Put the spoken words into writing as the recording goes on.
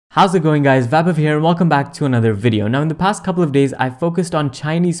How's it going, guys? Vaibhav here and welcome back to another video. Now, in the past couple of days, I've focused on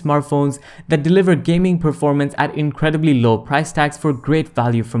Chinese smartphones that deliver gaming performance at incredibly low price tags for great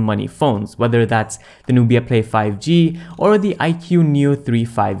value for money phones, whether that's the Nubia Play 5G or the iQOO Neo 3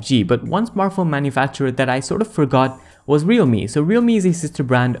 5G. But one smartphone manufacturer that I sort of forgot was Realme. So Realme is a sister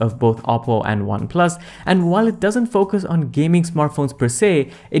brand of both Oppo and OnePlus, and while it doesn't focus on gaming smartphones per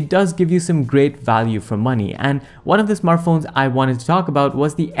se, it does give you some great value for money. And one of the smartphones I wanted to talk about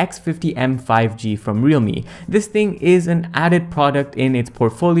was the X50m 5G from Realme. This thing is an added product in its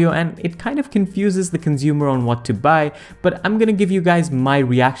portfolio and it kind of confuses the consumer on what to buy, but I'm gonna give you guys my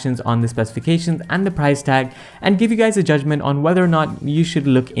reactions on the specifications and the price tag and give you guys a judgment on whether or not you should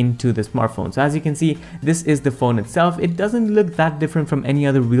look into the smartphone. So as you can see, this is the phone itself. It doesn't look that different from any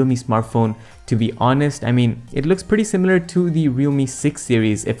other Realme smartphone, to be honest. I mean, it looks pretty similar to the Realme 6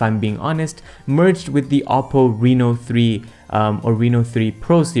 series, if I'm being honest, merged with the Oppo Reno 3 or Reno 3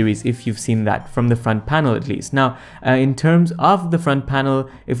 Pro series, if you've seen that from the front panel at least. Now, in terms of the front panel,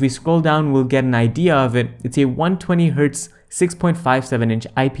 if we scroll down, we'll get an idea of it. It's a 120Hz 6.57-inch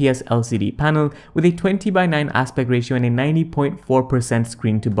IPS LCD panel with a 20:9 aspect ratio and a 90.4%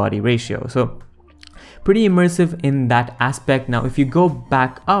 screen to body ratio. So pretty immersive in that aspect. Now, if you go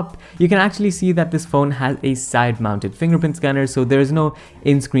back up, you can actually see that this phone has a side-mounted fingerprint scanner, so there's no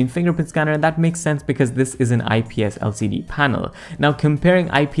in-screen fingerprint scanner, and that makes sense because this is an IPS LCD panel. Now, comparing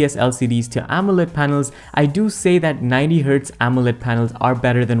IPS LCDs to AMOLED panels, I do say that 90Hz AMOLED panels are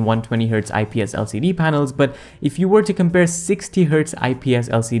better than 120Hz IPS LCD panels, but if you were to compare 60Hz IPS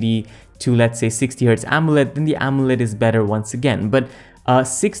LCD to, let's say, 60Hz AMOLED, then the AMOLED is better once again. But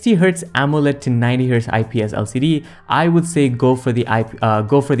 60Hz AMOLED to 90Hz IPS LCD, I would say go for the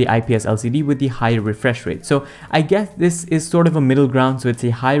IPS LCD with the higher refresh rate. So I guess this is sort of a middle ground, so it's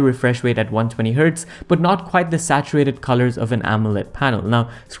a high refresh rate at 120Hz, but not quite the saturated colors of an AMOLED panel. Now,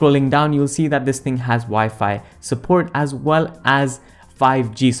 scrolling down, you'll see that this thing has Wi-Fi support as well as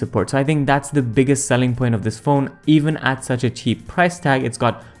 5G support. So I think that's the biggest selling point of this phone. Even at such a cheap price tag, it's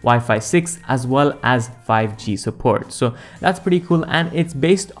got Wi-Fi 6 as well as 5G support. So that's pretty cool, and it's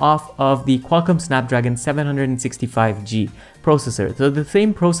based off of the Qualcomm Snapdragon 765G processor. So the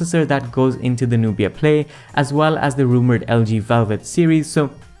same processor that goes into the Nubia Play as well as the rumored LG Velvet series.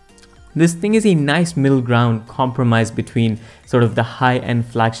 So this thing is a nice middle ground compromise between sort of the high-end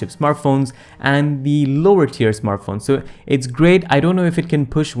flagship smartphones and the lower tier smartphones. So it's great. I don't know if it can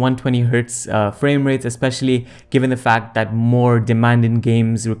push 120Hz frame rates, especially given the fact that more demanding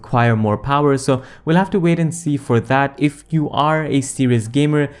games require more power. So we'll have to wait and see for that. If you are a serious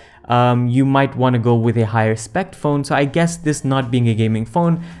gamer, you might want to go with a higher spec phone. So I guess this not being a gaming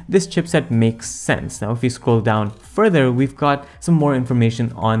phone, this chipset makes sense. Now, if we scroll down further, we've got some more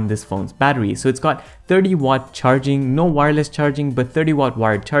information on this phone's battery. So it's got 30-watt charging, no wireless charging, but 30-watt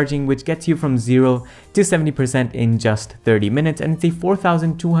wired charging, which gets you from 0 to 70% in just 30 minutes. And it's a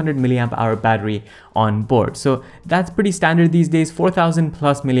 4,200 milliamp hour battery on board. So that's pretty standard these days. 4,000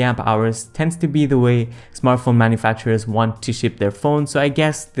 plus milliamp hours tends to be the way smartphone manufacturers want to ship their phones. So I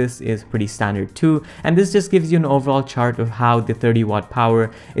guess this is pretty standard too. And this just gives you an overall chart of how the 30-watt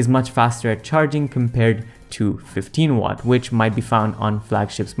power is much faster at charging compared to 15-watt, which might be found on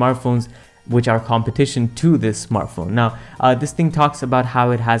flagship smartphones, which are competition to this smartphone. Now, this thing talks about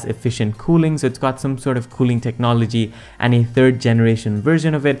how it has efficient cooling, so it's got some sort of cooling technology and a third generation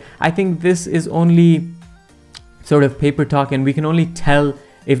version of it. I think this is only sort of paper talk, and we can only tell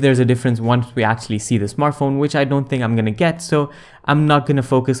if there's a difference once we actually see the smartphone, which I don't think I'm gonna get, so I'm not gonna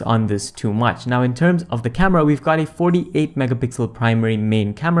focus on this too much. Now, in terms of the camera, we've got a 48 megapixel primary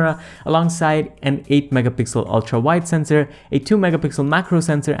main camera alongside an 8 megapixel ultra wide sensor, a 2 megapixel macro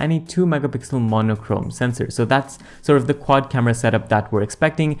sensor, and a 2 megapixel monochrome sensor. So that's sort of the quad camera setup that we're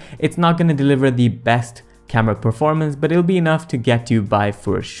expecting. It's not gonna deliver the best camera performance, but it'll be enough to get you by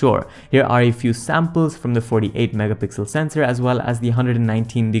for sure. Here are a few samples from the 48 megapixel sensor as well as the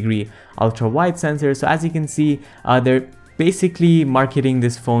 119-degree ultra wide sensor. So as you can see, they're basically marketing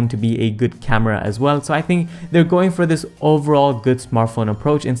this phone to be a good camera as well. So I think they're going for this overall good smartphone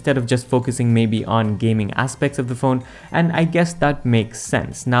approach instead of just focusing maybe on gaming aspects of the phone, and I guess that makes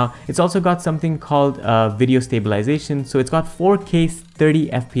sense. Now, it's also got something called video stabilization. So it's got 4K 30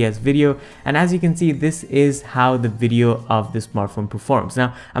 FPS video, and as you can see, this is how the video of the smartphone performs.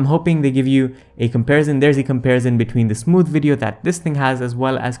 Now, I'm hoping they give you a comparison. There's a comparison between the smooth video that this thing has as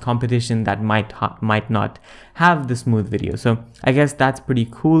well as competition that might not have the smooth video. So I guess that's pretty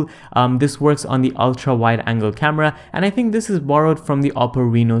cool. This works on the ultra wide angle camera, and I think this is borrowed from the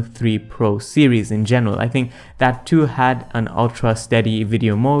Oppo Reno 3 Pro series in general. I think that too had an ultra steady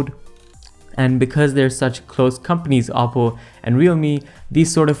video mode. And because they're such close companies, Oppo and Realme,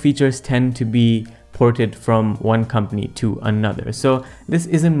 these sort of features tend to be ported from one company to another. So this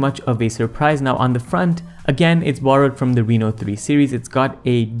isn't much of a surprise. Now on the front, again, it's borrowed from the Reno 3 series. It's got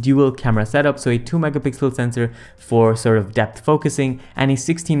a dual camera setup, so a 2-megapixel sensor for sort of depth focusing and a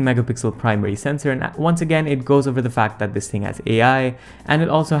 16-megapixel primary sensor. And once again, it goes over the fact that this thing has AI and it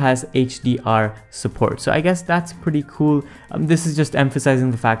also has HDR support. So I guess that's pretty cool. This is just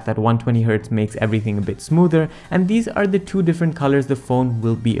emphasizing the fact that 120Hz makes everything a bit smoother. And these are the two different colors the phone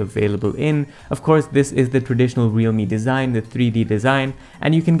will be available in. Of course, this is the traditional Realme design, the 3D design,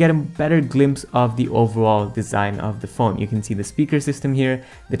 and you can get a better glimpse of the overall design of the phone. You can see the speaker system here,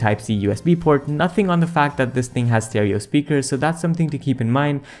 the Type-C USB port, nothing on the fact that this thing has stereo speakers, so that's something to keep in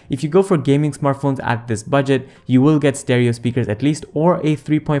mind. If you go for gaming smartphones at this budget, you will get stereo speakers at least, or a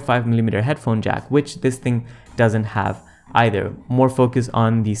 3.5mm headphone jack, which this thing doesn't have either. More focus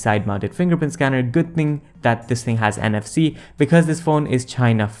on the side-mounted fingerprint scanner. Good thing that this thing has NFC. Because this phone is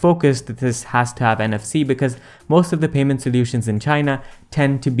China focused, this has to have NFC because most of the payment solutions in China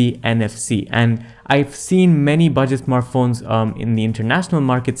tend to be NFC. And I've seen many budget smartphones in the international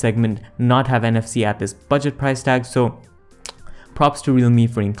market segment not have NFC at this budget price tag. So props to Realme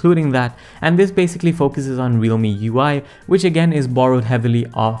for including that. And this basically focuses on Realme UI, which again is borrowed heavily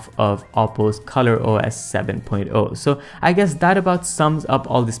off of Oppo's ColorOS 7.0. So I guess that about sums up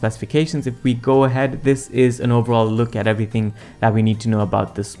all the specifications. If we go ahead, this is an overall look at everything that we need to know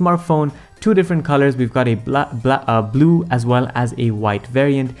about the smartphone. Two different colors. We've got a blue as well as a white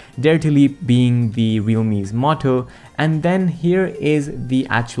variant, dare to leap being the Realme's motto. And then here is the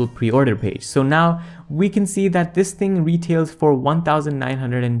actual pre-order page. So now we can see that this thing retails for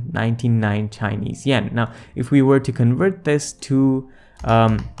 1,999 Chinese yen. Now, if we were to convert this to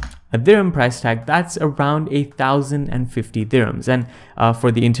a dirham price tag, that's around 1,050 dirhams. And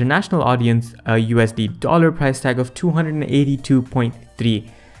for the international audience, a USD dollar price tag of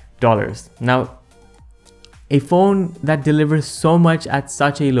 $282.3. Now, a phone that delivers so much at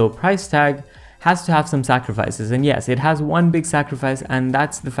such a low price tag has to have some sacrifices. And yes, it has one big sacrifice, and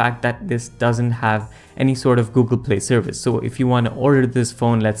that's the fact that this doesn't have any sort of Google Play service. So if you want to order this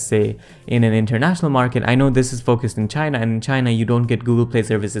phone, let's say in an international market, I know this is focused in China, and in China you don't get Google Play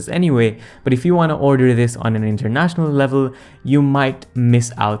services anyway, but if you want to order this on an international level, you might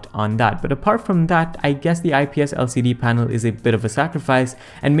miss out on that. But apart from that, I guess the IPS LCD panel is a bit of a sacrifice,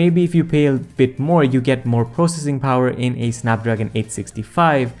 and maybe if you pay a bit more, you get more processing power in a Snapdragon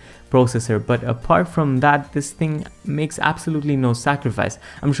 865 processor. But apart from that, this thing makes absolutely no sacrifice.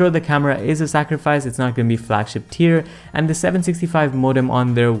 I'm sure the camera is a sacrifice. It's not going to be flagship tier, and the 765 modem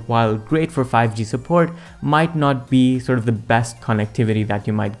on there, while great for 5G support, might not be sort of the best connectivity that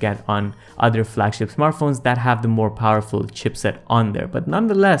you might get on other flagship smartphones that have the more powerful chipset on there. But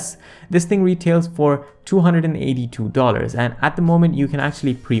nonetheless, this thing retails for $282, and at the moment you can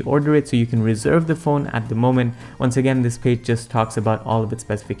actually pre-order it, so you can reserve the phone at the moment. Once again, this page just talks about all of its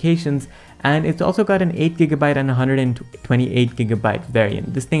specifications, and it's also got an 8GB and 128GB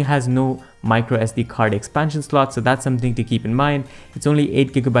variant. This thing has no micro SD card expansion slot, so that's something to keep in mind. It's only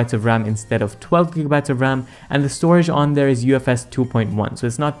 8GB of RAM instead of 12GB of RAM, and the storage on there is UFS 2.1, so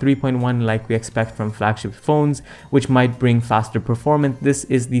it's not 3.1 like we expect from flagship phones, which might bring faster performance. This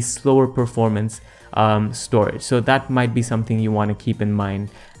is the slower performance storage, so that might be something you want to keep in mind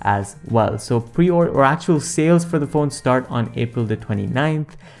as well. So pre-order or actual sales for the phone start on April the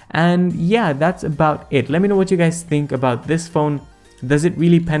 29th, and yeah, that's about it. Let me know what you guys think about this phone. Does it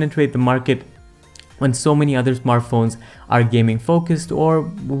really penetrate the market when so many other smartphones are gaming focused, or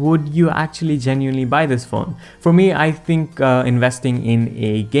would you actually genuinely buy this phone? For me, I think investing in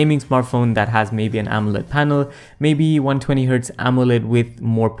a gaming smartphone that has maybe an AMOLED panel, maybe 120Hz AMOLED with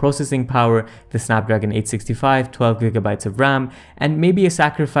more processing power, the Snapdragon 865, 12GB of RAM, and maybe a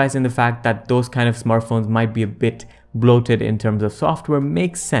sacrifice in the fact that those kind of smartphones might be a bit bloated in terms of software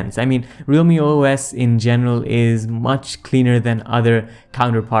makes sense. I mean, Realme OS in general is much cleaner than other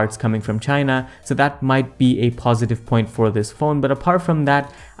counterparts coming from China, so that might be a positive point for this phone. But apart from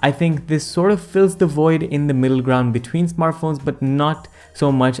that, I think this sort of fills the void in the middle ground between smartphones, but not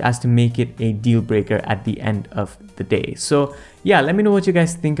so much as to make it a deal breaker at the end of the day. So yeah, let me know what you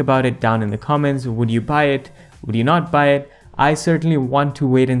guys think about it down in the comments. Would you buy it? Would you not buy it? I certainly want to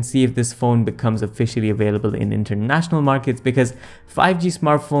wait and see if this phone becomes officially available in international markets, because 5G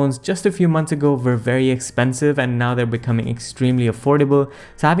smartphones just a few months ago were very expensive, and now they're becoming extremely affordable.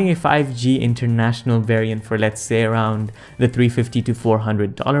 So having a 5G international variant for, let's say, around the $350 to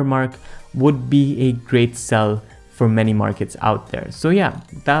 $400 mark would be a great sell for many markets out there. So yeah,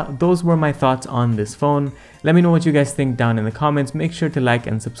 those were my thoughts on this phone. Let me know what you guys think down in the comments. Make sure to like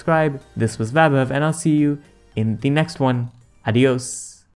and subscribe. This was Vaibhav, and I'll see you in the next one. Adios.